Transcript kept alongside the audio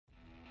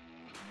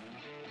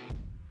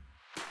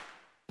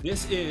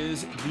This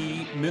is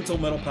the Mental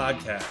Mettle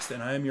Podcast,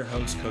 and I am your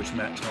host, Coach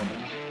Matt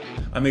Tillman.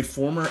 I'm a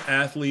former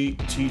athlete,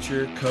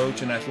 teacher,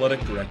 coach, and athletic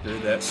director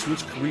that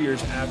switched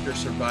careers after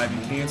surviving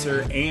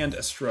cancer and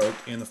a stroke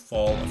in the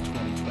fall of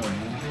 2020.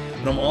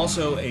 But I'm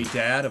also a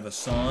dad of a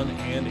son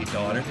and a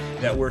daughter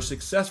that were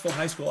successful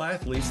high school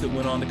athletes that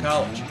went on to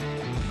college.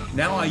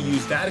 Now I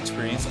use that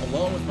experience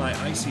along with my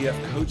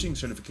ICF coaching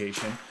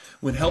certification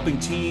when helping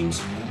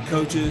teams,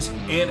 coaches,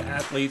 and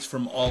athletes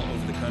from all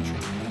over the country.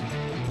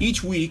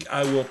 Each week,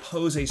 I will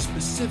pose a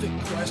specific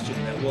question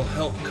that will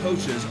help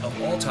coaches of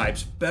all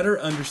types better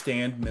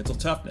understand mental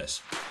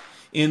toughness.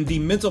 In the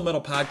Mental Mettle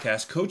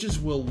Podcast, coaches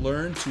will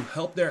learn to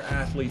help their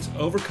athletes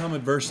overcome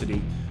adversity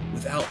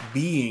without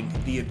being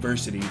the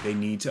adversity they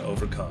need to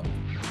overcome.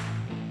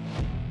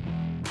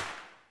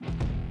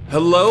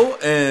 Hello,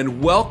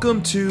 and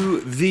welcome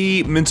to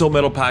the Mental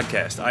Mettle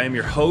Podcast. I am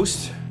your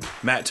host,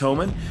 Matt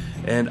Tillman,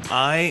 and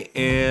I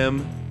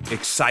am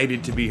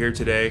excited to be here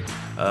today,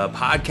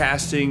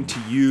 podcasting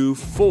to you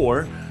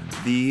for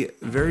the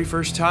very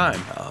first time.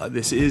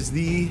 This is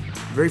the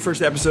very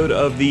first episode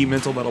of the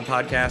Mental Mettle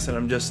Podcast, and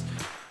I'm just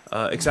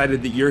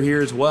excited that you're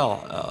here as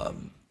well.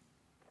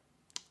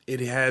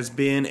 It has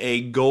been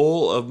a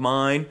goal of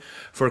mine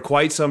for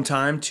quite some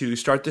time to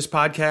start this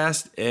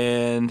podcast,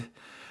 and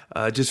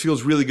it just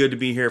feels really good to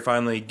be here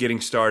finally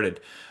getting started.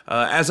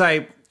 As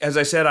I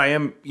said, I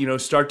am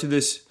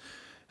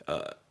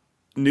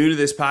new to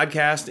this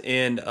podcast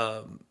and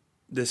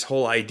this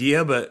whole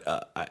idea,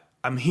 but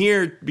I'm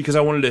here because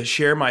I wanted to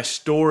share my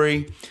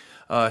story,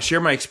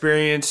 share my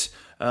experience,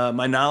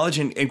 my knowledge,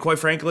 and quite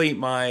frankly,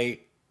 my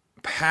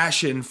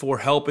passion for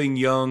helping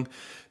young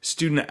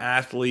student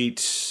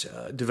athletes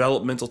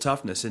develop mental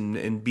toughness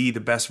and be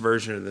the best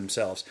version of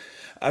themselves.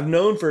 I've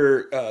known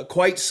for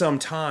quite some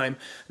time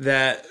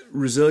that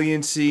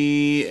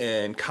resiliency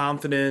and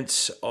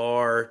confidence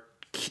are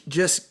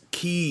just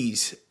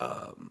keys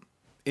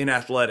in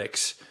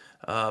athletics,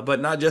 but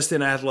not just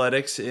in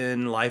athletics,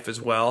 in life as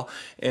well.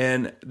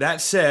 And that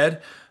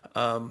said,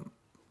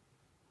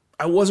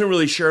 I wasn't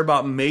really sure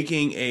about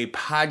making a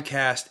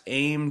podcast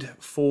aimed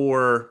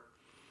for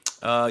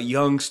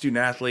young student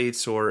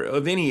athletes or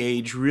of any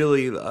age,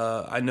 really.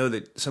 I know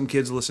that some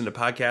kids listen to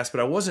podcasts,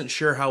 but I wasn't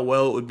sure how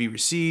well it would be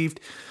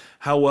received,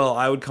 how well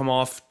I would come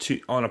off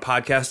on a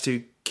podcast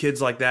to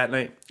kids like that.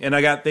 And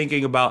I got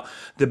thinking about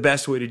the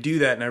best way to do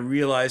that, and I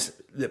realized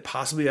that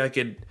possibly I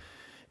could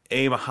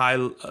aim a high,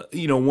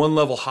 one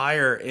level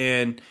higher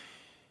and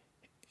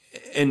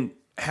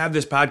have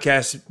this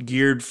podcast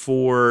geared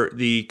for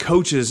the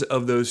coaches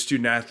of those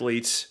student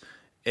athletes,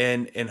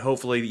 and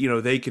hopefully,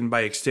 they can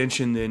by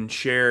extension then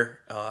share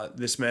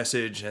this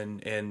message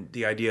and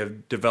the idea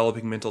of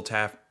developing mental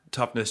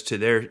toughness to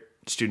their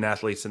student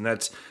athletes. And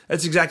that's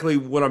exactly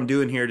what I'm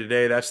doing here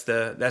today. That's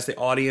the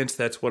audience.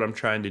 That's what I'm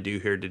trying to do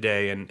here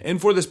today and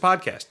for this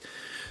podcast.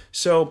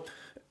 So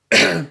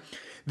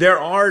there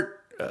are,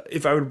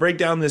 if I would break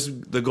down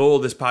the goal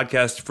of this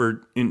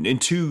podcast in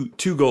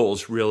two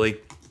goals, really.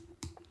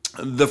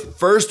 The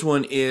first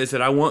one is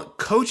that I want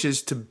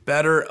coaches to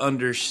better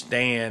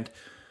understand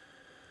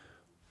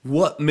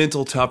what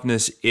mental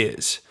toughness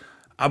is.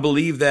 I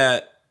believe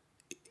that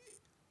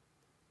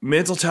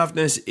mental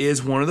toughness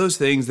is one of those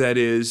things that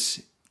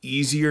is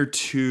easier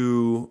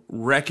to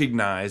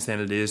recognize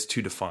than it is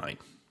to define.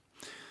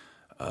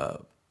 I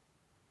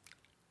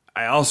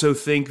also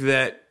think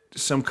that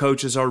some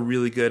coaches are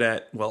really good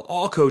at,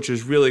 all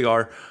coaches really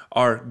are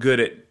good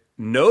at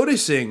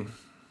noticing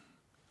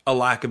a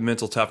lack of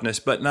mental toughness,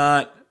 but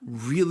not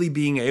really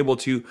being able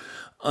to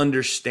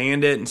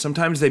understand it. And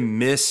sometimes they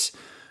miss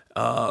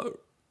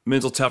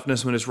mental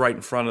toughness when it's right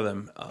in front of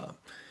them.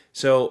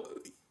 So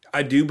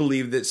I do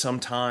believe that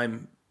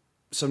sometimes,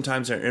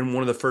 and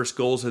one of the first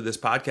goals of this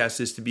podcast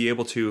is to be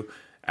able to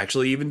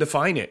actually even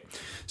define it.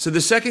 So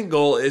the second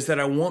goal is that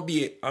I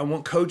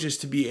want coaches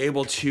to be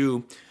able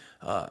to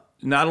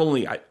not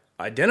only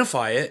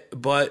identify it,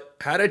 but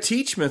how to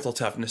teach mental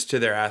toughness to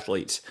their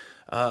athletes.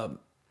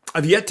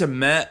 I've yet to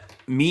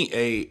meet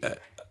a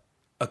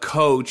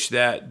coach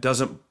that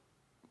doesn't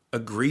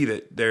agree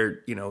that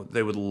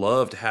they would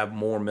love to have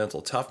more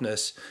mental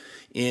toughness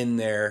in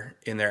their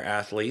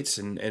athletes,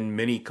 and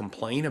many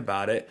complain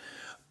about it,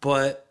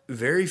 but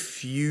very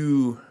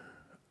few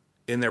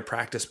in their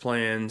practice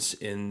plans,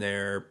 in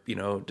their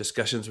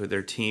discussions with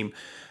their team,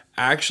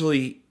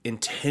 actually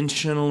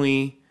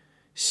intentionally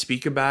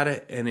speak about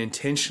it and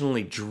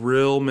intentionally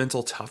drill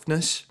mental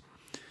toughness.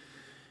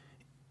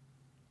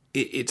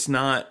 It's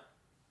not,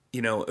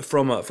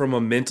 from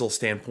a mental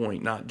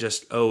standpoint, not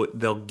just,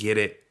 they'll get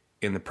it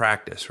in the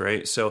practice,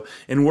 right? So,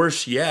 and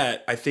worse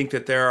yet, I think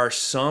that there are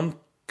some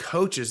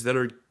coaches that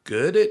are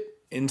good at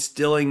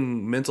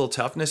instilling mental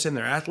toughness in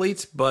their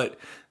athletes, but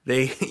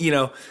they,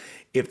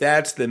 if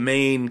that's the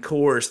main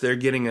course, they're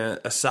getting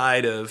a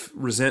side of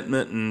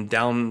resentment and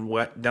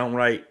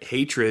downright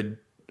hatred,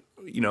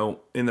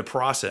 in the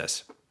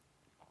process.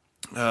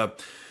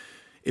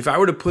 If I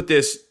were to put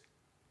this,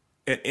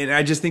 and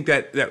I just think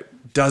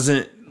that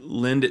doesn't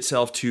lend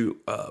itself to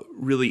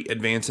really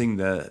advancing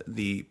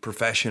the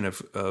profession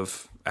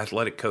of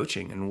athletic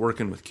coaching and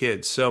working with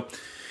kids. So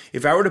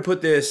if I were to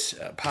put this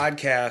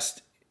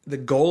podcast, the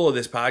goal of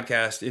this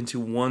podcast, into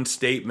one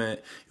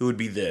statement, it would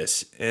be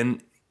this.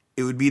 And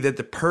it would be that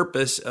the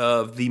purpose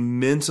of the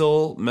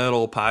Mental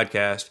Mettle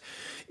Podcast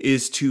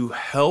is to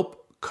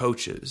help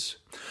coaches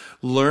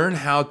learn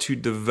how to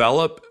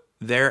develop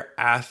their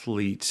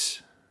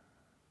athletes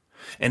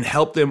and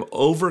help them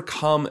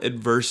overcome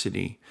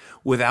adversity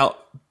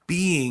without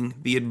being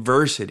the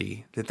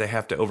adversity that they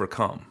have to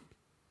overcome.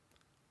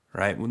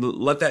 Right?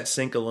 Let that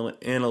sink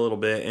in a little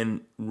bit,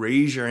 and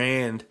raise your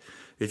hand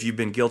if you've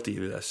been guilty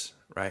of this.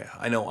 Right?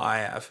 I know I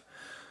have.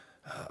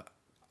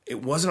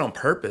 It wasn't on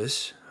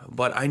purpose,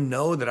 but I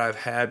know that I've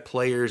had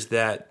players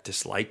that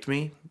disliked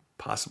me,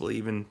 possibly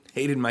even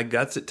hated my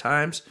guts at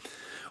times,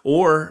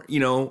 or,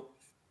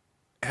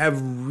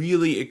 have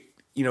really,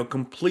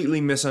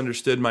 completely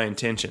misunderstood my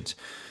intentions.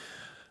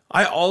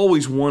 I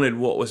always wanted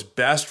what was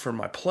best for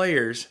my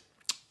players,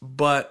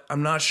 but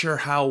I'm not sure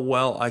how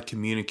well I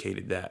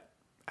communicated that.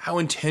 How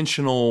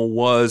intentional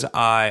was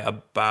I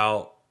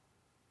about,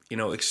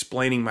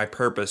 explaining my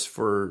purpose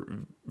for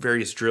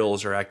various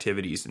drills or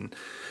activities? And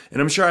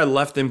I'm sure I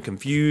left them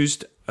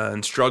confused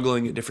and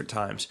struggling at different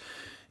times.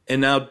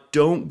 And now,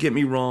 don't get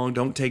me wrong.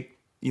 Don't take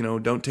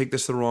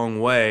this the wrong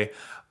way.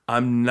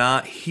 I'm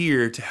not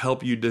here to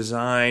help you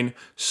design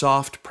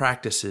soft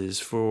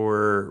practices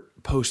for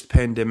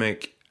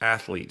post-pandemic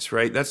athletes,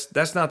 right?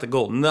 That's not the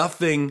goal.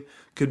 Nothing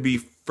could be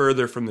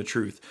further from the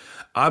truth.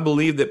 I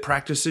believe that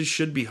practices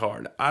should be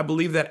hard. I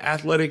believe that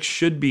athletics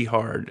should be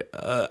hard.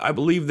 I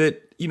believe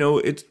that,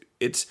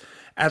 it's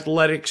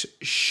athletics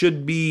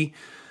should be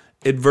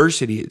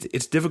adversity.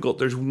 It's difficult.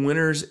 There's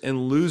winners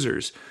and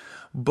losers.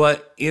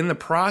 But in the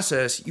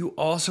process, you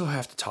also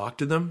have to talk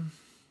to them,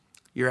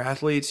 your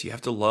athletes. You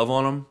have to love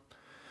on them.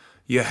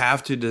 You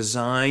have to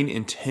design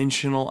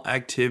intentional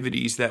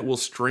activities that will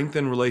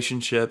strengthen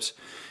relationships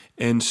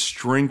and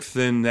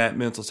strengthen that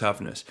mental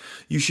toughness.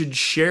 You should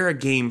share a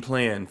game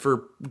plan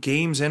for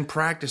games and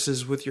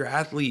practices with your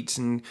athletes,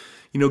 and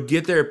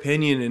get their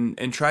opinion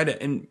and try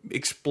to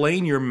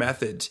explain your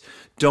methods.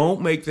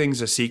 Don't make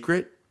things a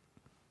secret.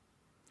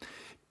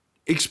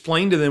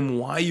 Explain to them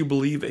why you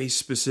believe a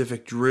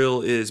specific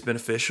drill is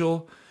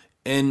beneficial,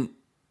 and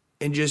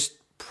just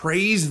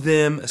praise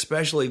them,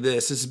 especially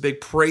this is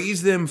big,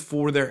 praise them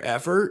for their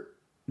effort,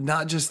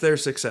 not just their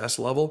success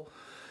level.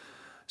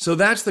 So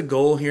that's the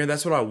goal here.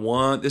 That's what I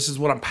want. This is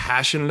what I'm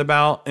passionate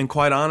about. And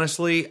quite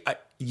honestly,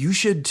 you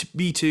should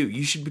be too.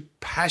 You should be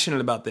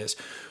passionate about this.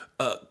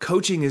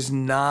 Coaching is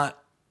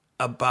not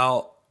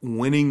about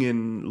winning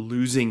and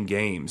losing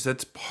games.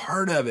 That's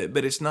part of it,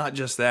 but it's not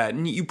just that.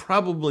 And you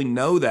probably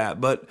know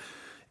that, but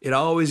it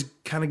always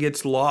kind of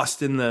gets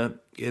lost in the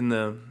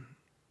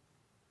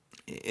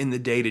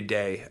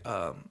day-to-day.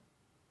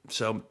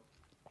 So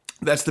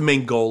that's the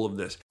main goal of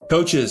this.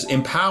 Coaches,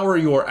 empower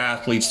your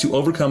athletes to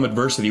overcome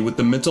adversity with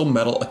the Mental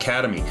Mettle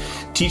Academy.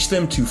 Teach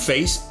them to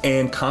face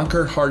and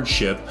conquer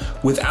hardship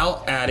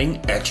without adding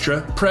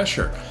extra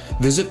pressure.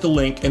 Visit the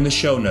link in the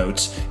show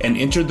notes and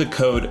enter the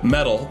code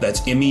METTLE,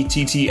 that's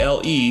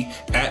METTLE,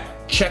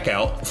 at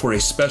checkout for a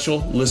special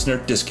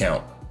listener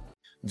discount.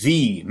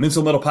 The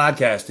Mental Mettle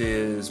Podcast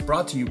is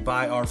brought to you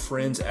by our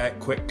friends at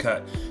Quick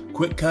Cut.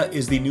 Quick Cut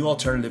is the new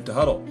alternative to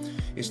Huddle.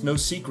 It's no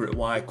secret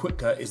why Quick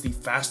Cut is the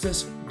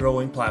fastest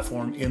growing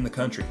platform in the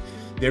country.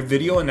 Their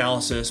video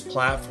analysis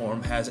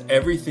platform has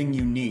everything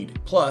you need.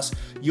 Plus,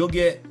 you'll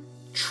get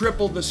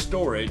triple the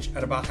storage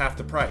at about half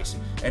the price.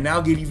 And now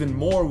get even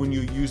more when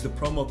you use the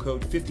promo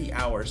code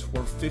 50hours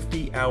for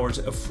 50 hours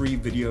of free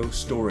video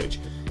storage.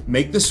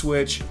 Make the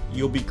switch.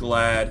 You'll be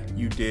glad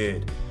you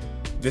did.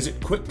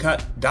 Visit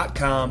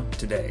quickcut.com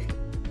today.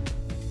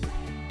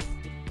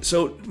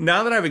 So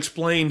now that I've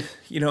explained,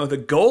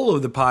 the goal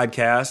of the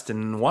podcast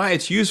and why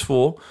it's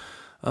useful,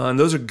 and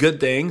those are good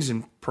things,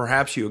 and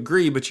perhaps you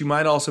agree, but you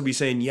might also be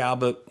saying, yeah,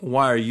 but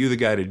why are you the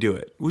guy to do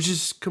it? Which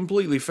is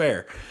completely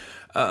fair.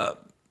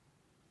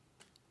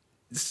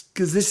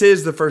 Because this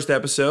is the first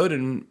episode,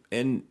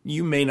 and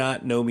you may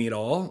not know me at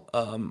all.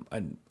 I'm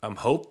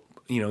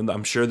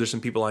sure there's some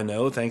people I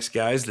know, thanks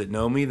guys, that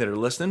know me, that are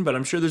listening, but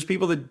I'm sure there's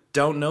people that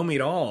don't know me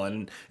at all.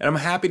 And I'm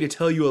happy to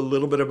tell you a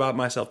little bit about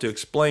myself, to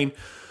explain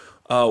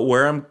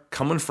where I'm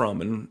coming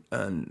from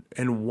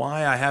and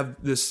why I have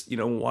this,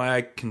 why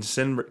I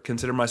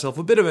consider myself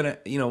a bit of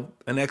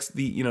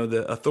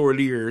the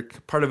authority or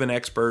part of an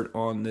expert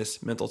on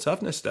this mental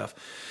toughness stuff.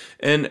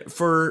 And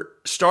for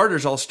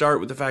starters, I'll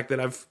start with the fact that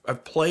I've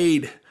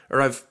played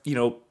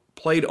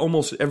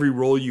almost every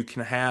role you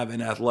can have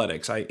in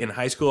athletics. In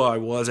high school, I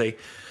was a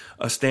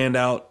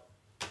standout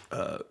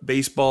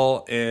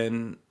baseball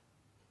and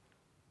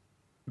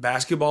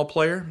basketball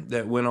player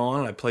that went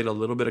on. I played a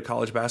little bit of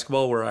college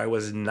basketball where I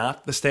was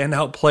not the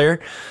standout player,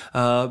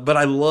 but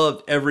I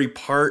loved every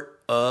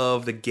part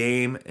of the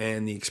game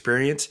and the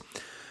experience.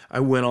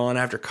 I went on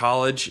after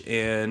college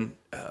and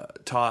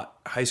taught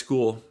high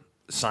school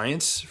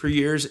science for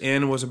years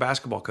and was a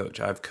basketball coach.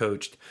 I've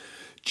coached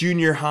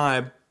junior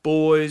high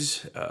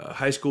boys,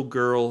 high school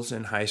girls,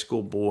 and high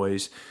school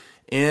boys.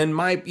 And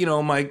my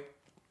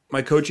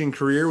my coaching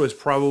career was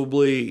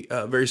probably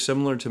very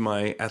similar to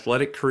my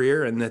athletic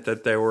career, and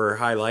that there were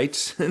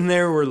highlights and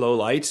there were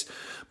lowlights.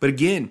 But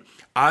again,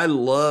 I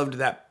loved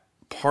that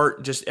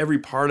part, just every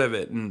part of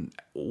it, and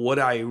what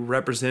I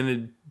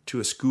represented to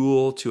a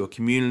school, to a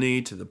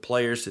community, to the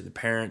players, to the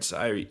parents.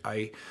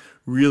 I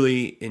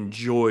really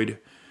enjoyed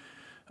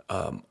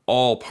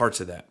all parts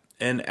of that.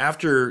 And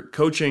after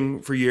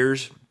coaching for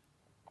years,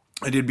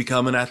 I did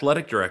become an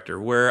athletic director,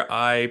 where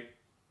I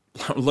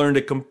learned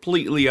a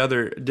completely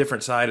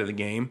different side of the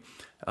game.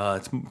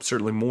 It's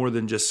certainly more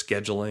than just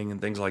scheduling and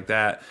things like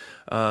that.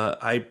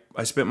 I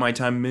spent my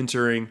time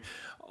mentoring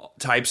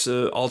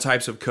all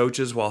types of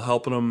coaches while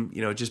helping them,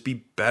 just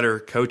be better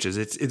coaches.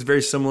 It's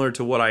very similar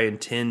to what I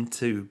intend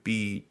to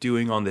be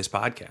doing on this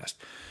podcast.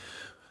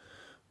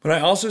 But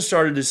I also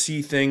started to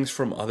see things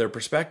from other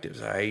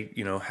perspectives. I,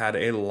 had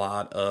a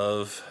lot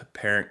of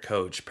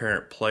parent-coach,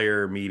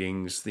 parent-player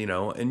meetings,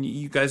 and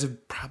you guys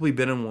have probably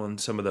been in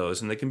some of those,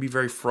 and they can be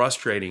very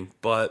frustrating,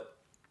 but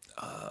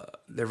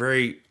they're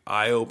very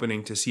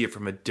eye-opening to see it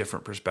from a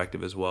different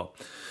perspective as well.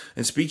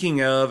 And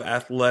speaking of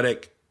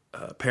athletic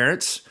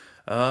parents,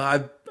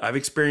 I've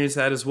experienced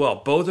that as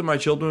well. Both of my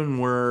children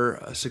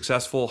were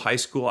successful high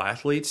school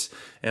athletes,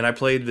 and I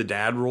played the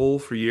dad role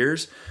for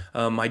years.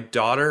 My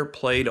daughter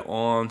played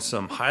on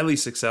some highly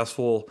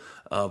successful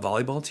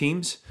volleyball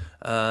teams,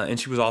 and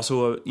she was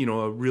also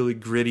a really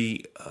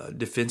gritty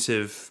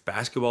defensive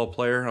basketball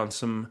player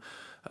on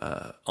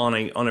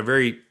a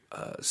very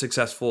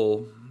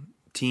successful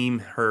team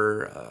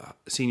her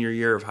senior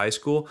year of high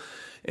school,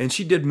 and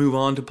she did move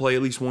on to play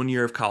at least 1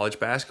 year of college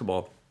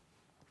basketball.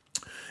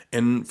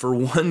 And for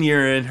 1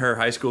 year in her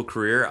high school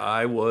career,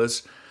 I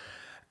was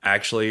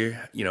actually,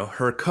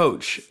 her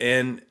coach.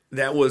 And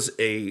that was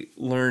a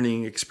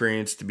learning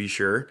experience, to be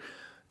sure,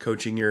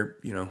 coaching your,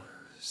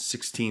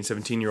 16,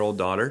 17-year-old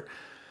daughter.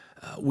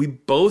 We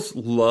both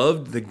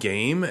loved the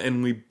game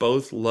and we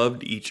both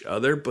loved each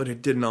other, but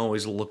it didn't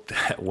always look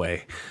that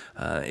way.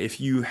 If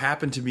you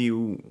happen to be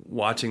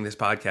watching this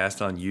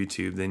podcast on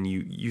YouTube, then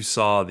you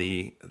saw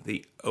the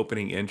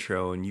opening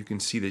intro, and you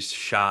can see this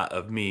shot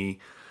of me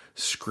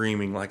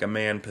screaming like a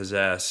man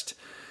possessed.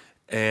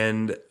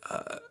 And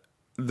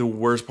the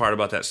worst part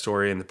about that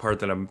story, and the part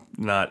that I'm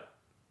not,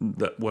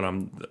 what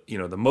I'm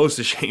the most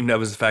ashamed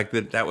of, is the fact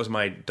that was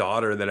my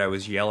daughter that I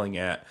was yelling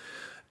at.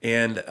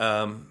 And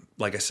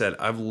like I said,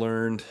 I've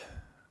learned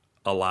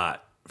a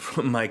lot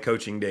from my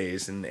coaching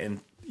days, and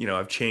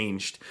I've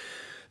changed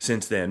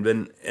since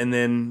then. And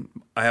then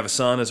I have a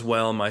son as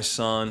well. My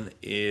son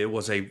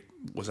was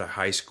a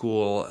high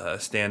school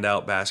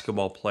standout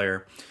basketball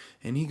player.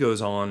 And he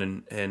goes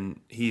on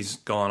and he's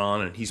gone on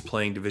and he's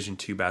playing Division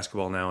II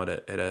basketball now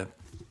at a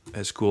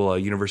school,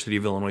 University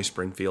of Illinois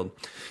Springfield.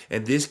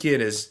 And this kid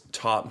has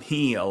taught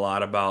me a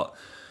lot about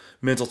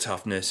mental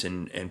toughness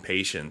and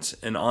patience.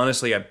 And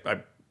honestly, I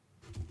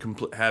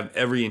have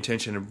every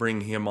intention of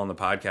bringing him on the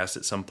podcast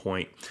at some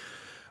point.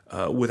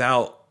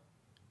 Without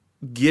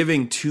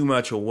giving too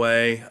much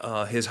away,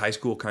 his high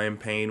school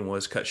campaign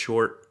was cut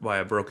short by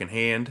a broken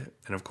hand.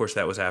 And of course,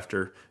 that was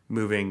after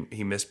moving.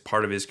 He missed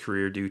part of his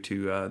career due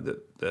to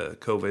the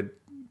COVID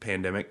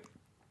pandemic.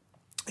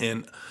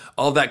 And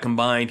all that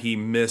combined, he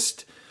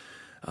missed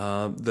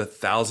the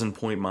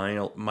 1,000-point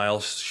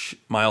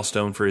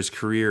milestone for his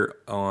career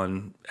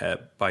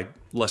by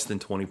less than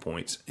 20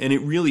 points. And it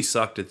really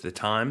sucked at the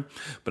time,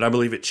 but I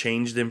believe it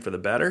changed him for the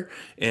better.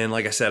 And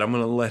like I said, I'm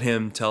going to let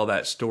him tell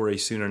that story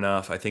soon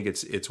enough. I think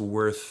it's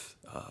worth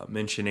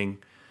mentioning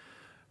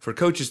for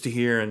coaches to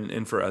hear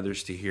and for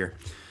others to hear.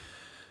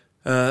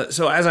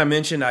 So as I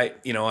mentioned,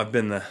 I've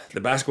been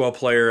the basketball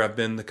player, I've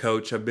been the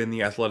coach, I've been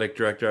the athletic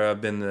director,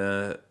 I've been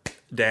the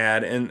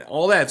dad, and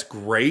all that's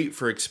great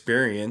for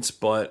experience,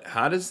 but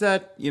how does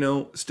that,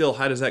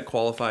 how does that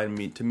qualify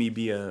to me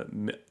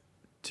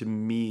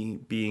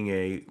being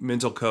a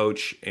mental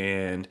coach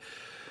and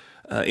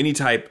any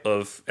type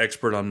of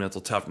expert on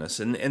mental toughness?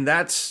 And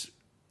that's,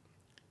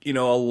 a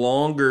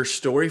longer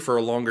story for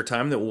a longer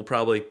time that we'll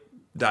probably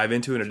dive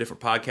into in a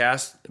different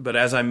podcast. But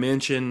as I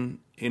mentioned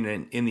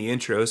in the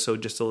intro, so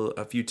just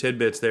a few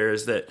tidbits there,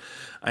 is that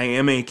I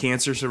am a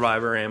cancer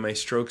survivor, I am a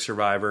stroke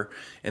survivor,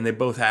 and they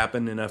both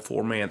happened in a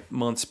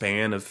 4-month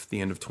span of the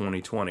end of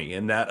 2020.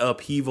 And that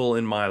upheaval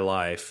in my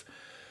life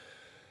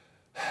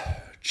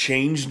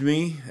changed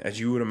me, as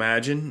you would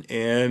imagine,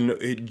 and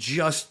it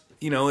just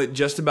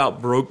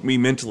about broke me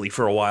mentally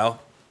for a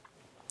while.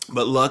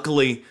 But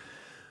luckily,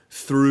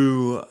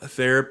 through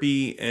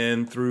therapy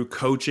and through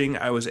coaching,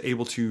 I was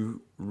able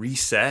to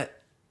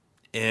reset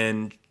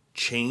and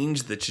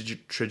change the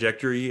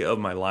trajectory of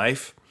my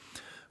life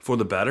for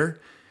the better.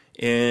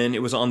 And it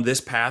was on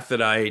this path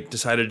that I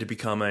decided to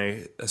become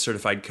a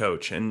certified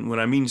coach. And when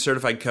I mean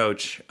certified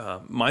coach,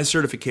 my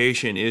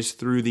certification is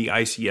through the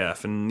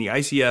ICF. And the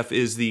ICF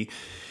is the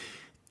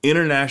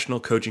International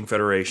Coaching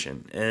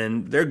Federation.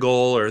 And their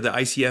goal, or the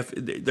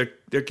ICF,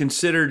 they're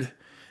considered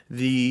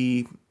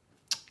the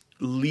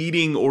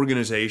leading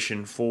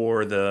organization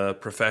for the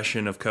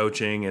profession of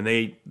coaching. And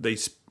they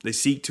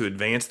seek to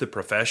advance the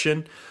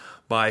profession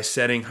by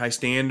setting high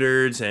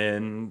standards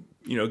and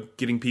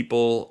getting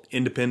people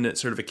independent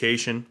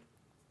certification.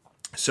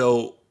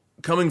 So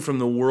coming from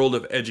the world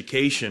of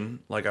education,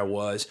 like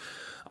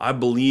I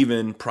believe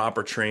in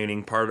proper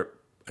training, proper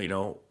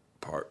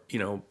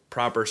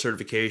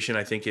certification.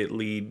 I think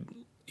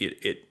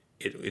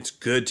it's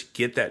good to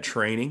get that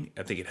training.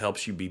 I think it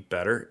helps you be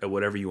better at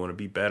whatever you want to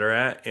be better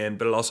at,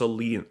 but it also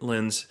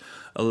lends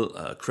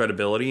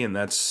credibility. And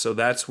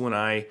that's when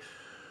I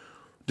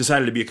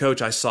decided to be a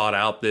coach. I sought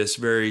out this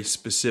very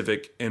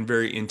specific and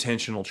very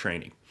intentional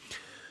training.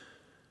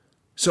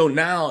 So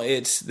now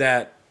it's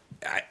that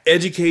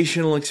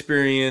educational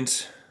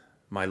experience,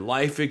 my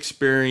life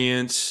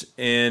experience,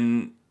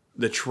 and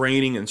the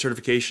training and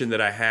certification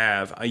that I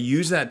have. I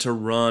use that to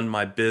run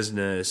my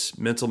business,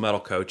 Mental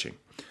Mettle Coaching.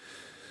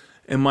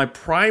 And my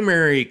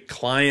primary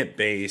client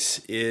base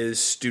is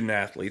student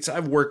athletes.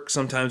 I've worked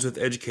sometimes with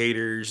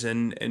educators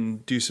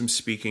and do some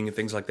speaking and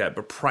things like that,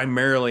 but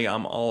primarily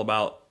I'm all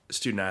about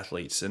student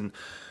athletes. And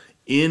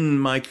in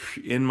my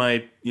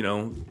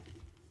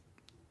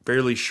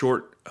fairly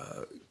short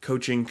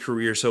coaching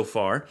career so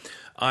far,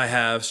 I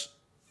have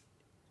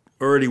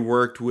already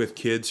worked with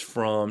kids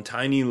from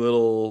tiny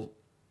little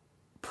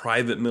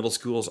private middle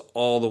schools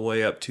all the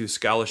way up to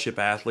scholarship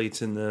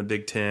athletes in the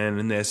Big Ten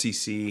and the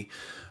SEC.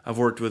 I've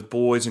worked with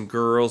boys and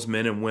girls,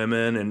 men and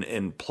women,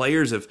 and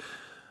players of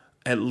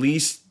at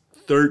least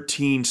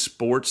 13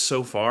 sports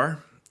so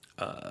far.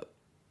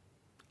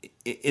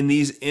 In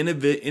these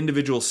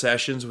individual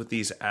sessions with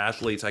these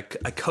athletes, I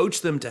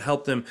coach them to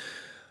help them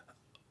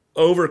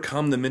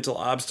overcome the mental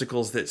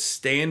obstacles that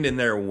stand in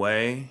their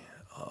way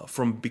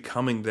from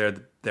becoming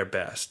their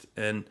best.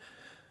 And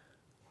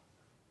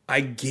I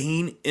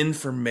gain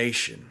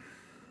information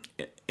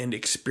and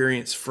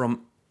experience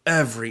from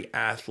every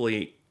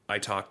athlete I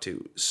talk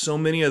to. So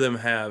many of them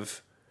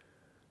have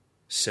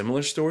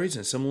similar stories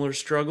and similar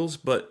struggles,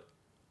 but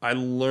I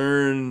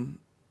learn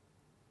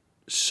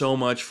so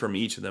much from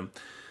each of them.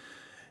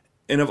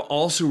 And I've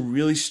also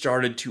really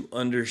started to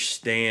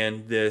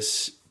understand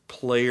this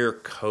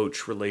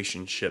player-coach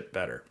relationship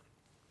better.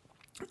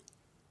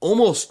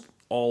 Almost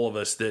all of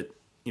us that,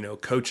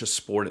 coach a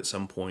sport at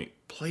some point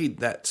played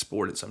that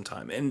sport at some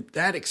time. And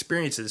that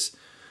experience is,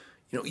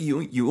 you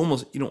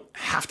don't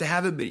have to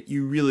have it, but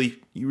you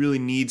really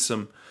need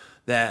some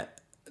that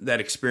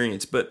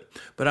experience. But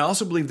I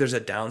also believe there's a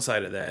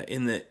downside of that,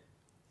 in that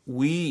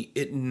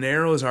it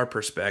narrows our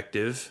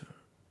perspective.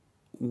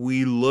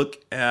 We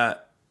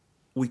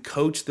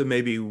coach the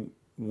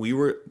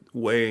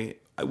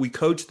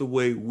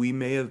way we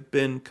may have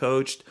been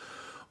coached,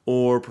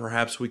 or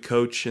perhaps we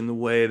coach in the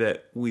way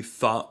that we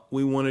thought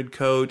we wanted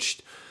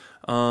coached.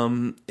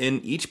 And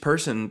each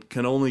person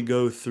can only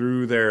go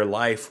through their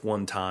life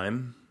one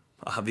time,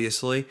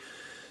 obviously.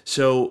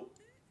 So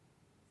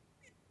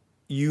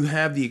you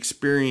have the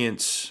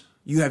experience,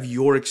 you have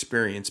your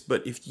experience,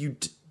 but if you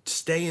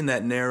stay in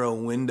that narrow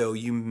window,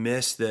 you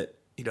miss that,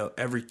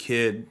 every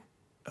kid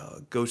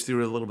goes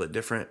through it a little bit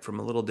different, from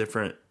a little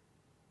different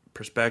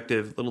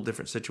perspective, little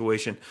different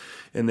situation,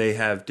 and they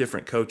have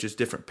different coaches,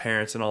 different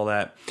parents, and all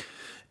that.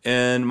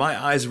 And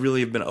my eyes really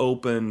have been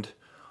opened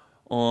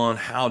on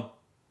how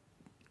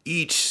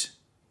each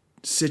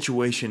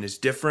situation is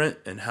different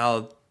and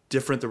how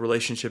different the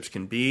relationships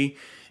can be.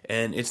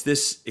 And it's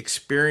this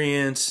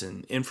experience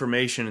and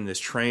information and this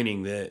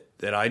training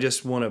that I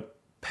just want to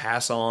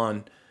pass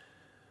on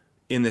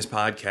in this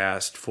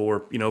podcast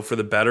for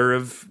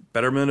the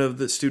betterment of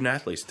the student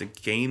athletes, to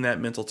gain that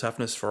mental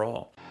toughness for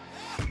all.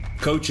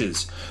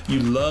 Coaches, you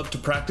love to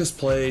practice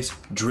plays,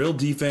 drill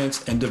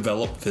defense, and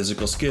develop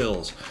physical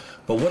skills.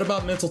 But what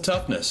about mental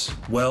toughness?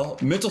 Well,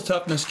 mental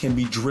toughness can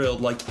be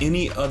drilled like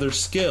any other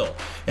skill.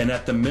 And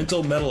at the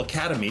Mental Mettle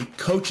Academy,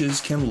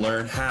 coaches can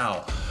learn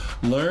how.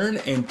 Learn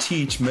and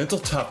teach mental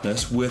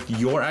toughness with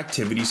your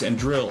activities and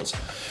drills.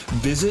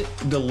 Visit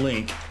the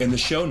link in the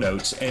show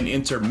notes and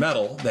enter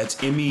METTLE,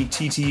 that's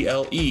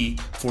METTLE,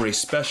 for a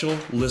special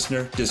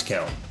listener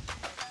discount.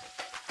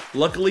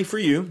 Luckily for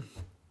you,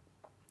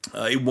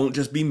 it won't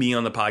just be me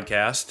on the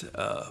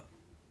podcast.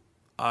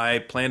 I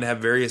plan to have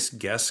various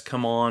guests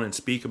come on and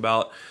speak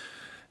about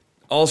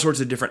all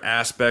sorts of different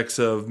aspects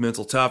of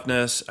mental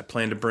toughness. I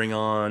plan to bring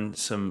on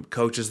some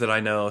coaches that I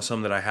know,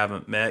 some that I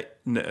haven't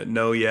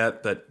know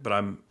yet, but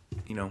I'm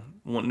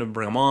wanting to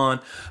bring them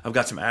on. I've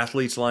got some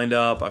athletes lined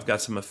up. I've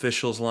got some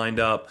officials lined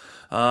up.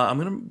 I'm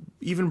going to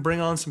even bring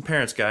on some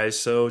parents, guys,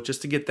 so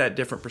just to get that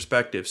different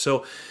perspective.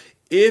 So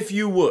if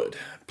you would,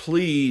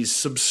 please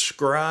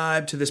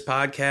subscribe to this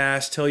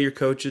podcast, tell your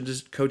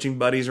coaching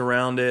buddies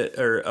around it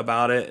or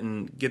about it,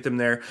 and get them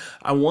there.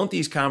 I want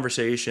these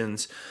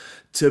conversations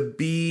to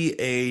be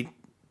a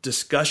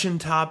discussion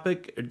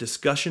topic, a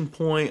discussion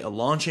point, a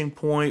launching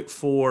point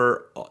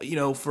for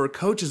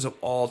coaches of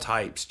all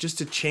types, just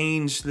to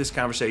change this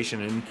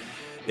conversation and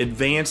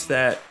advance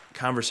that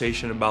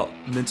conversation about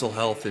mental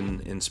health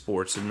in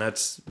sports. And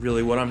that's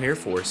really what I'm here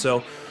for.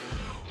 So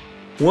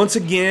once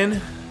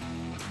again,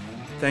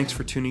 thanks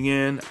for tuning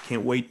in. I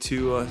can't wait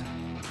to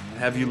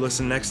have you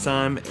listen next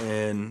time.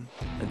 And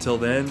until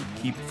then,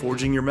 keep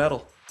forging your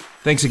metal.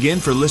 Thanks again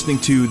for listening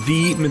to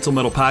the Mental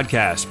Mettle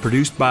Podcast,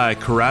 produced by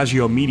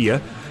Coraggio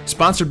Media,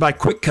 sponsored by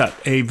QuickCut,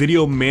 a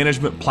video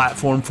management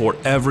platform for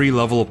every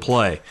level of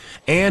play,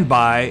 and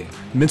by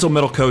Mental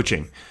Mettle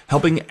Coaching,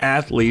 helping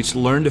athletes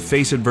learn to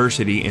face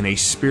adversity in a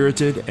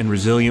spirited and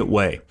resilient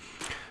way.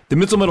 The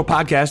Mental Mettle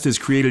Podcast is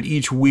created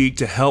each week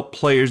to help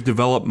players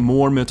develop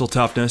more mental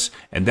toughness,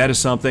 and that is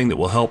something that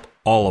will help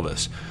all of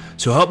us.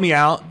 So help me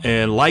out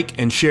and like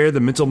and share the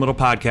Mental Mettle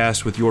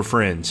Podcast with your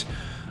friends.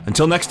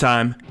 Until next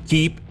time,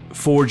 keep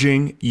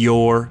forging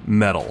your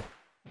mettle.